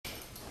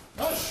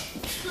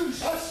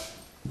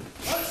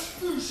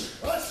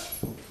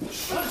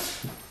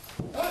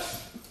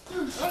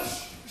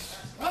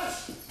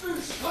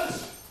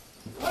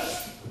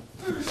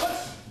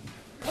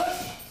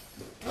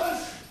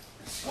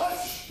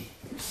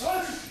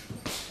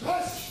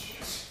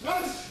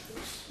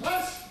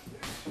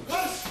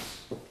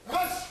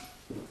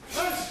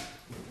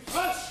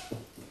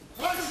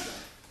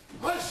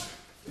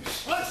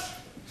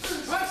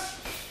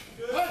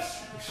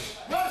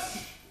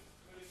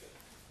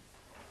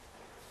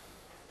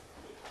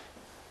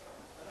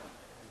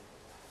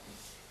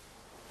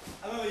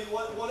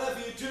Whatever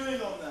you're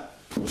doing on that,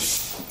 you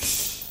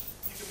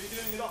can be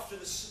doing it off to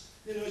the,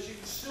 you know, you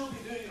can still be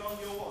doing it on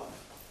your one.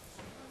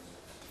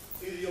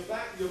 Either your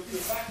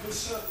backward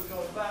circle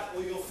going back,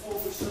 or your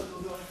forward circle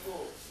going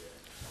forward,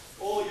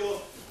 or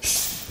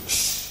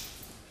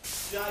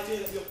the idea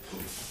that you're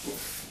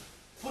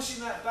pushing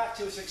that back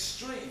to its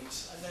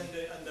extremes and then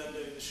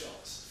doing the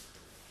shots.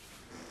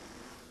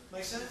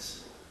 Make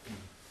sense?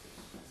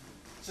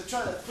 So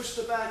try to push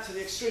the bag to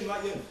the extreme,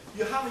 like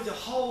you're having to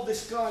hold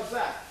this guy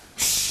back.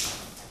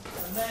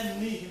 And then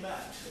knee him out.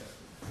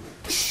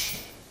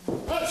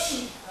 That's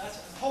it. And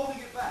holding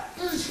it back.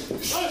 Don't let it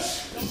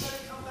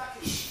come back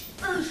in.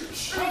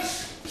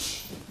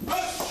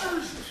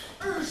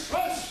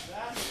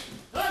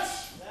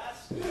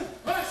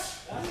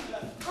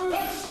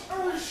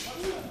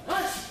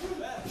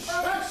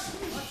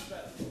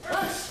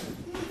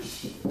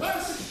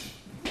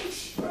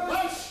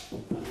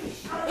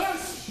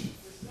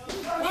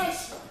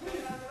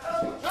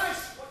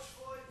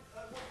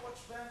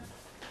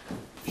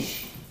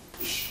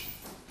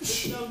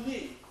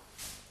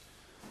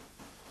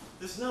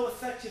 There's no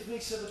effective knee,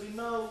 so there'll be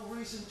no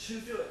reason to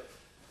do it.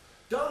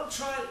 Don't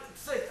try to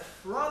think,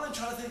 rather than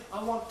try to think,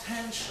 I want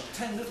 10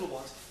 little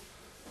ones,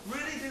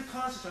 really do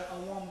concentrate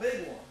on one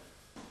big one.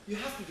 You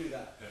have to do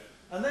that.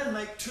 Yeah. And then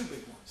make 2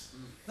 big ones.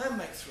 Then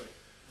make 3.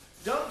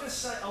 Don't just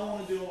say, I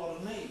want to do a lot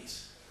of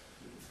knees.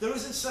 There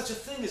isn't such a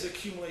thing as a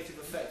cumulative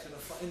effect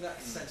in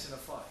that sense in a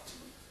fight.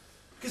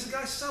 Because the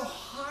guy's so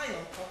high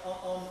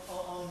on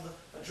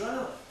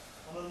adrenaline,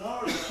 on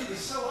noradrenaline, he's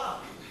so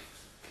up.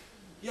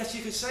 Yes,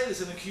 you could say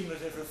there's an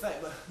accumulative effect,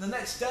 but the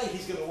next day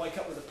he's going to wake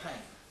up with a pain.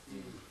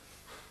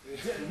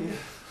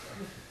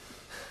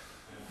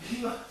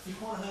 You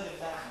want to hurt him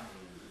down.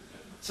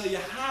 So you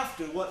have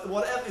to,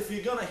 whatever, if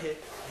you're going to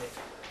hit.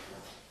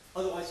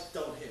 Otherwise,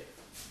 don't hit.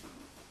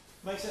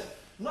 Makes sense?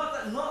 Not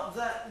that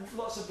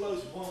lots of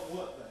blows won't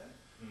work then.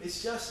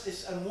 It's just,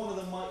 and one of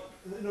them might,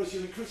 in other words,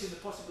 you're increasing the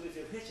possibility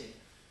of hitting.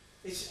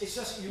 It's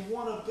just you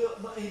want to build,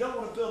 you don't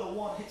want to build a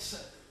one-hit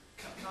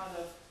kind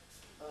of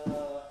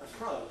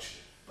approach.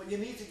 But you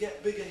need to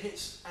get bigger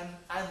hits and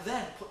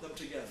then put them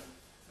together.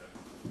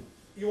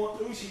 You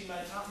want Uzi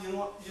mentality,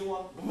 you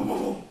want boom, boom,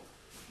 boom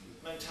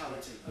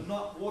mentality, and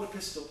not water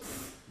pistol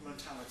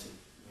mentality.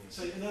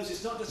 So you notice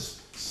it's not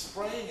just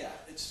spraying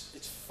at,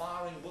 it's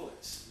firing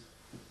bullets.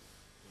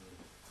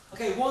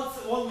 Okay, one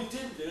we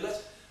didn't do,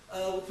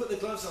 we'll put the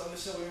gloves on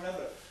so we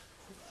remember.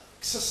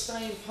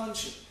 Sustained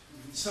punching.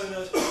 So you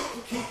know,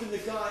 keeping the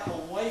guy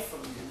away from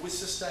you with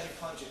sustained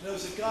punching.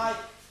 There's a guy,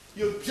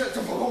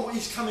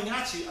 he's coming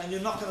at you and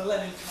you're not going to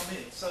let him come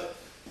in. So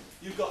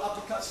you've got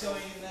uppercuts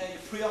going in there,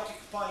 you're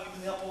preoccupying him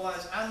in the upper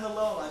lines and the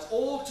lower lines,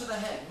 all to the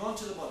head, not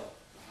to the body.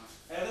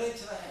 Everything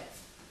to the head.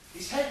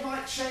 His head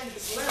might change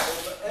its level,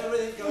 but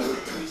everything goes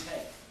into his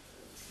head.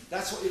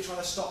 That's what you're trying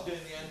to stop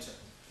doing the enter.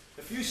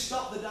 If you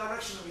stop the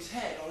direction of his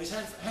head, or his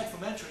head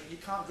from entering, he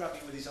can't grab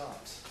you with his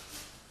arms.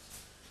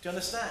 Do you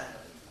understand?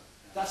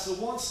 That's the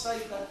one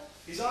state that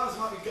his arms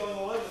might be going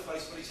all over the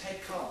place, but his head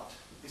can't.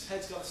 His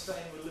head's got to stay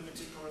in with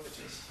limited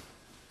perimeters.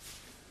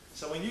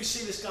 So when you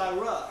see this guy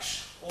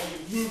rush, or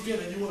you've moved in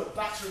and you want to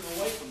batter him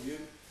away from you,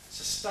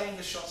 sustain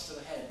the shots to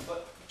the head,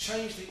 but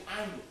change the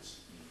angles.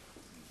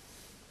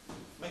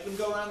 Make them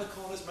go around the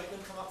corners, make them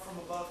come up from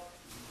above,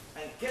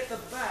 and get the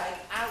bag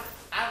out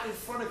in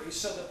front of you,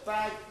 so the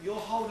bag, you're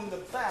holding the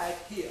bag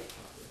here.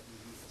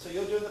 So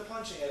you're doing the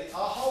punching, Eddie.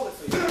 I'll hold it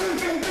for you.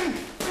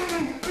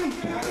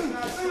 Now the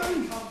bag's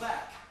going to come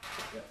back.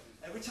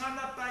 Every time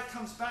that bag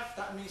comes back,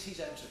 that means he's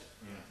entered.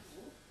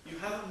 You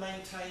haven't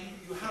maintained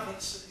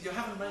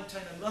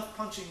enough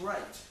punching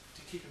rate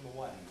to keep him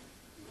away.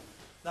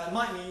 Now it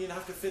might mean you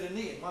have to fit a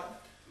knee in, mightn't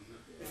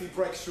it? If he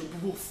breaks through,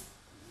 woof.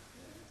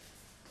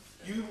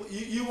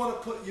 You want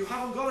to put, you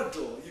haven't got a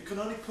door, you can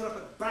only put up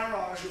a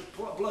barrage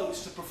of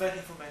blows to prevent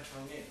him from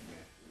entering in.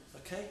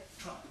 Okay?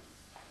 Try.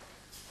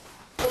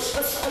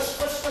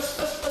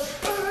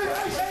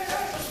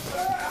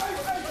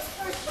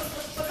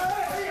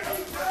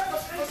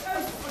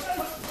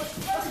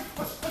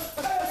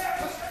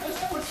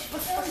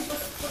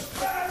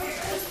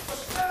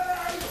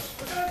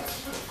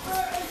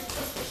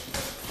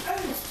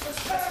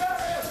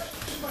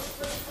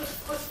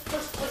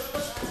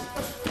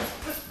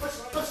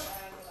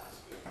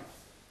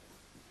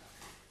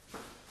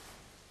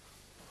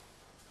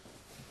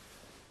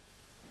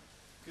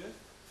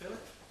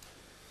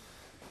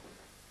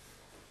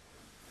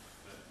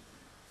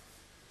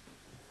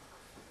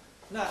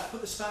 Now,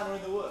 put the spanner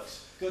in the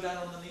works. Go down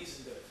on the knees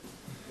and do it.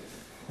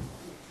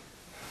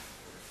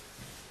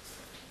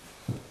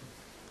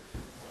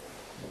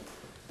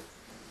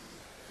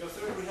 Go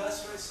through it,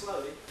 rehearse very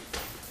slowly.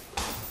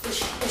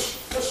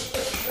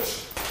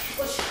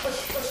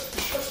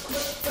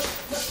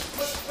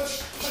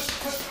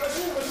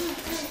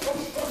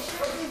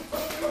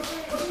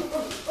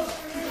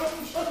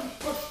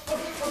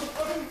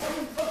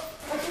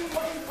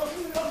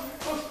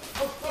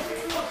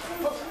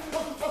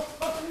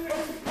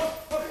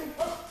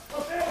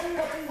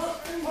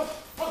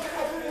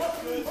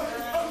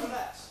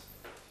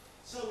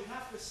 So we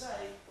have to say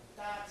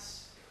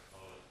that's,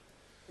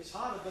 it's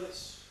harder, but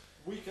it's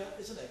weaker,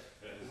 isn't it?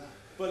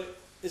 But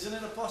isn't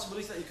it a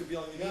possibility that you could be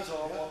on your knees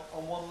or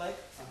on one leg?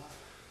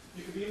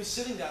 You could be even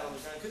sitting down on the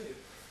ground, couldn't you?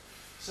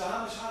 So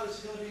how much harder is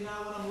it going to be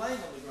now when I'm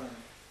laying on the ground?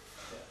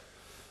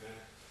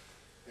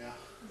 Yeah.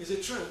 Is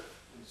it true?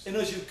 In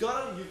other words, you've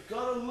got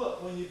to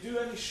look when you do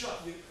any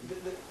shot.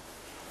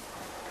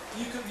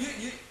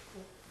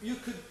 You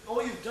could.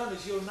 All you've done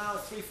is you're now a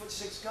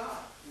 3'6" guy.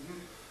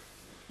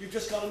 You've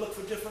just got to look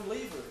for different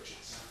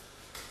leverages.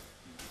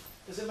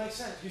 Does it make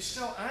sense? You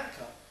still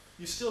anchor.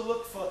 You still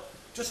look for.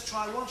 Just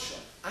try one shot.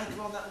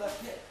 Anchor on that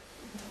left hip.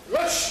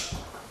 Rush.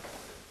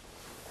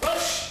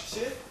 Rush.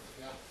 See it?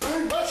 Yeah.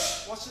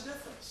 Rush. What's the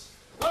difference?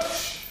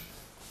 Rush.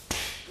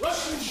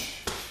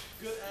 Rush.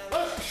 Good. And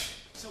Rush.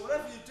 so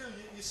whatever you do,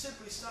 you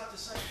simply start to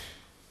say,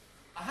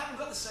 I haven't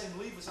got the same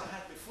levers I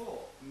had before,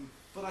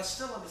 but I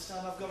still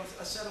understand I've got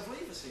a set of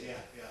levers here.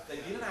 They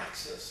need an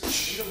axis, they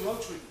need a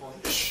rotary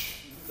point.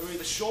 They're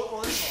either short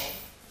or they're long.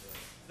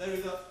 They're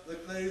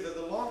either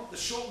the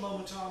short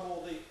moment arm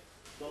or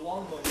the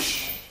long moment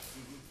arm.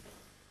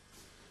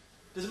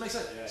 Does it make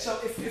sense? So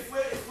if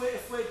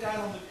we're down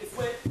on the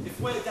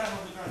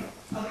ground,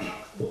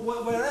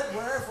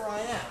 wherever I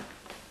am.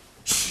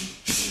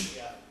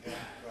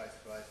 Right.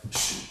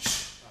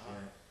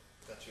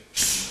 Got you.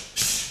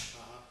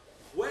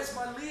 Where's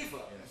my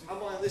lever? Am I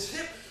on this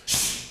hip,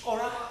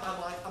 or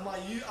am I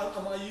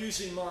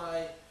using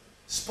my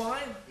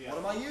spine? What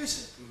am I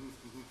using?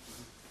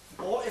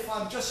 Or if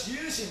I'm just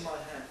using my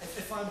hand,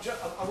 if I'm just,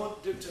 I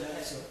won't do it to the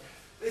head.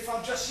 If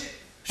I'm just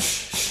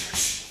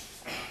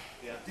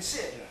you see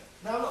it?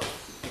 Now look.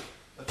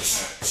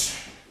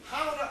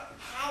 How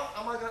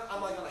am I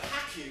going to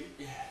hack you,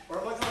 or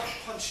am I going to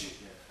punch you?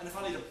 And if I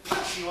need to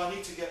punch you, I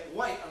need to get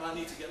weight and I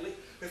need to get lead.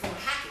 But if I'm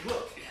hacking,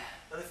 look.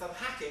 And if I'm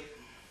hacking,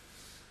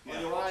 on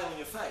your eye on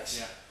your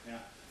face.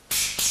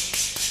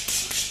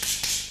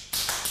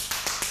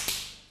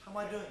 How am I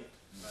doing it?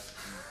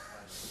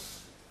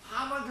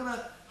 How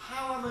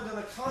am I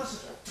gonna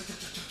concentrate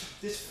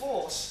this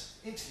force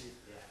into you?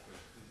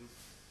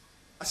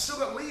 I still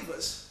got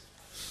levers.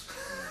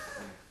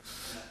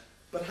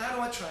 But how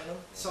do I train them?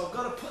 So I've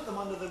got to put them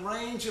under the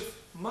range of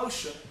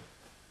motion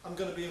I'm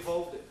going to be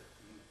involved in.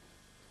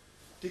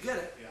 Do you get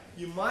it?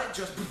 You might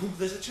just,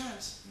 there's a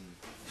chance.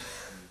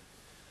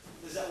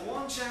 There's that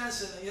one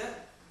chance, and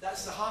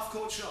that's the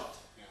half-court shot.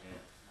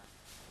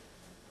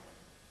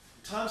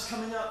 Time's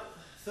coming up,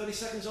 30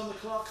 seconds on the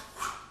clock,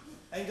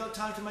 ain't got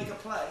time to make a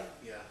play.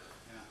 Do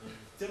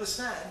you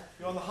understand?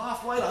 You're on the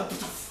halfway line,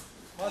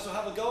 might as well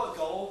have a go at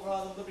goal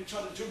rather than be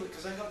trying to dribble it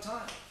because I ain't got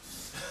time.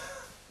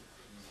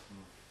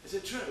 Is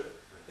it true?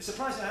 It's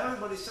surprising how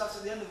everybody starts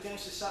at the end of the game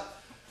to start,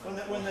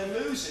 when they're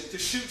losing, to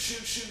shoot,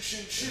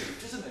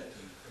 isn't it?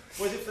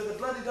 Whereas if they'd have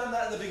bloody done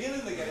that at the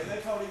beginning of the game, they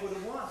probably would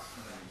have won.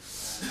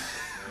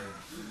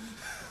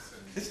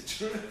 Is it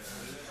true?